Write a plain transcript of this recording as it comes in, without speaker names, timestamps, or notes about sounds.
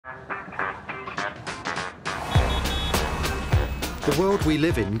The world we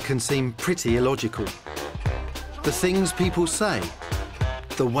live in can seem pretty illogical. The things people say,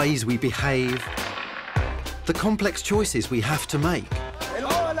 the ways we behave, the complex choices we have to make.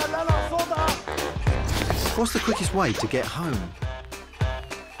 What's the quickest way to get home?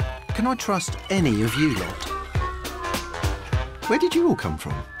 Can I trust any of you lot? Where did you all come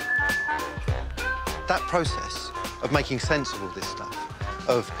from? That process of making sense of all this stuff,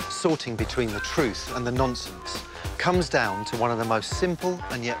 of sorting between the truth and the nonsense, comes down to one of the most simple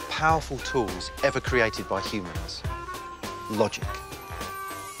and yet powerful tools ever created by humans: logic.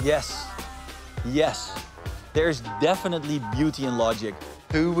 Yes. Yes. There's definitely beauty in logic.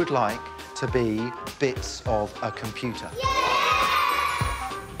 Who would like to be bits of a computer?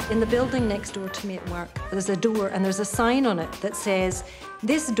 In the building next door to me at work, there's a door and there's a sign on it that says,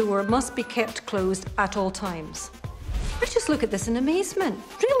 "This door must be kept closed at all times." I just look at this in amazement.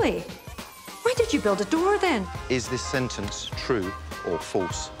 Really? Why did you build a door then? Is this sentence true or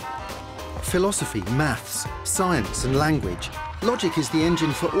false? Philosophy, maths, science and language. Logic is the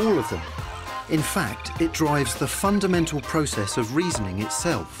engine for all of them. In fact, it drives the fundamental process of reasoning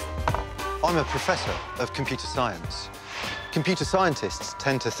itself. I'm a professor of computer science. Computer scientists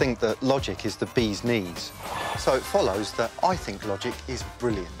tend to think that logic is the bee's knees. So it follows that I think logic is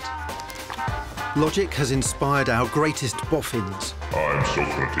brilliant. Logic has inspired our greatest boffins. I'm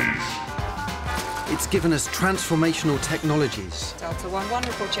Socrates. It's given us transformational technologies. Delta 1,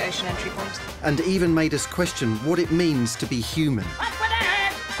 report your ocean entry point. And even made us question what it means to be human.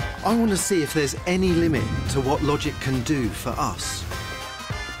 I want to see if there's any limit to what logic can do for us.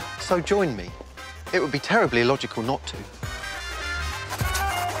 So join me. It would be terribly illogical not to.